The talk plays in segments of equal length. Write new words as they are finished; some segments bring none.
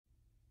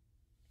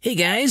Hey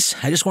guys,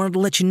 I just wanted to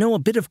let you know a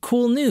bit of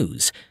cool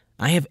news.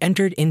 I have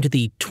entered into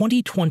the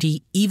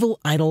 2020 Evil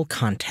Idol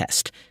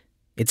contest.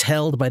 It's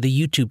held by the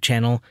YouTube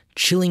channel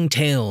Chilling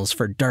Tales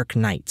for Dark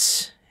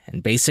Nights.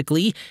 And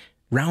basically,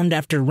 round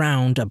after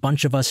round, a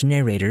bunch of us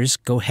narrators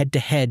go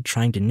head-to-head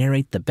trying to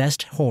narrate the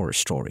best horror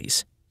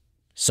stories.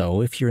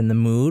 So if you're in the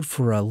mood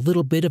for a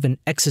little bit of an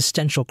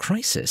existential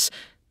crisis,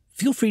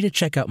 feel free to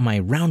check out my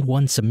Round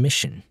 1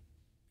 submission.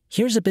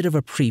 Here's a bit of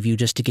a preview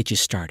just to get you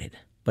started.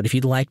 But if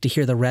you'd like to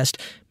hear the rest,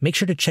 make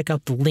sure to check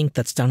out the link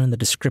that's down in the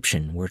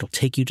description where it'll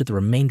take you to the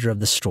remainder of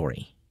the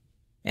story.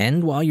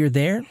 And while you're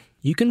there,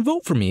 you can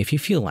vote for me if you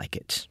feel like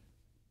it.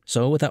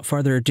 So without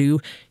further ado,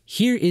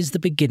 here is the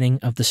beginning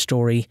of the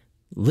story,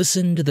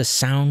 Listen to the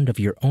Sound of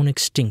Your Own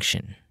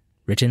Extinction,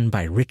 written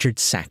by Richard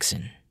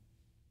Saxon.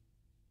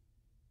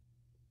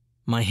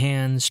 My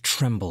hands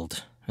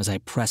trembled as I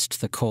pressed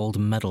the cold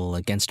metal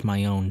against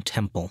my own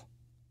temple.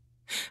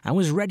 I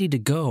was ready to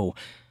go,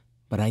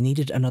 but I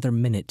needed another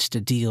minute to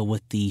deal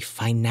with the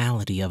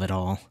finality of it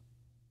all.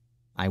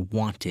 I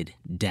wanted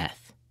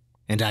death,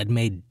 and I'd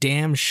made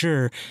damn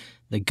sure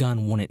the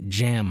gun wouldn't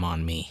jam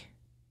on me.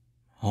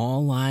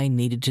 All I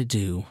needed to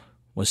do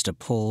was to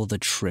pull the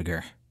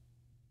trigger.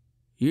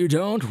 "You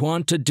don't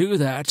want to do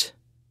that,"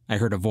 I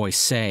heard a voice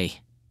say.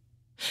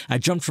 I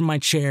jumped from my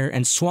chair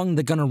and swung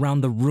the gun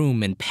around the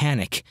room in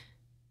panic.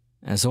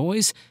 As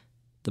always,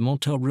 the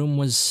motel room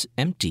was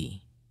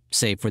empty,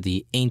 save for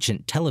the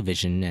ancient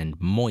television and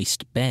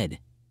moist bed.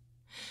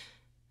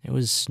 There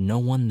was no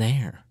one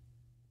there.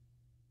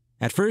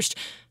 At first,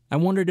 I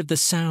wondered if the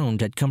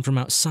sound had come from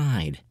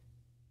outside.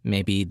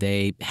 Maybe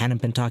they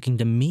hadn't been talking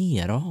to me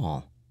at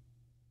all.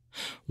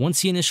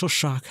 Once the initial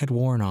shock had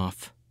worn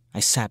off,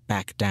 I sat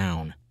back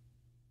down.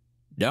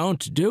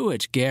 "Don't do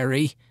it,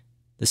 Gary,"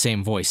 the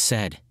same voice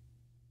said.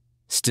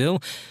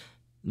 Still,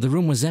 the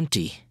room was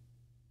empty.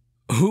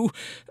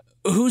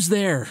 Who's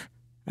there?"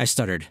 I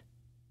stuttered.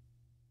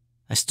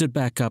 I stood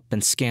back up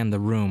and scanned the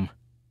room.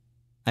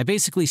 I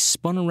basically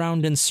spun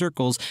around in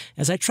circles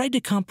as I tried to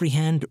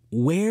comprehend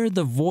where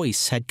the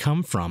voice had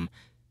come from.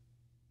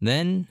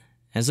 Then,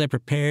 as I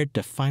prepared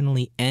to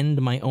finally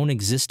end my own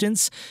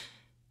existence,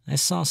 I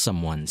saw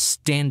someone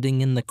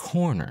standing in the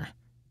corner.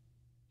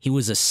 He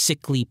was a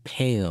sickly,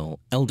 pale,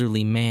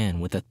 elderly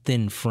man with a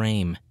thin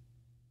frame.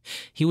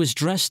 He was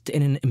dressed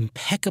in an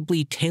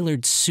impeccably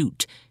tailored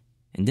suit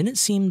and didn't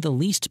seem the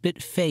least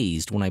bit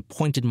fazed when I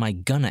pointed my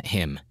gun at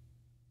him.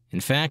 In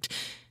fact,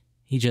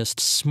 he just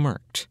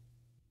smirked.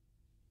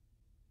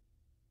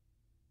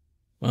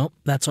 Well,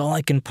 that's all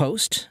I can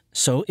post,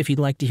 so if you'd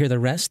like to hear the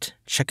rest,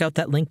 check out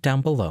that link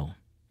down below.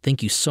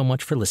 Thank you so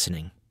much for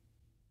listening.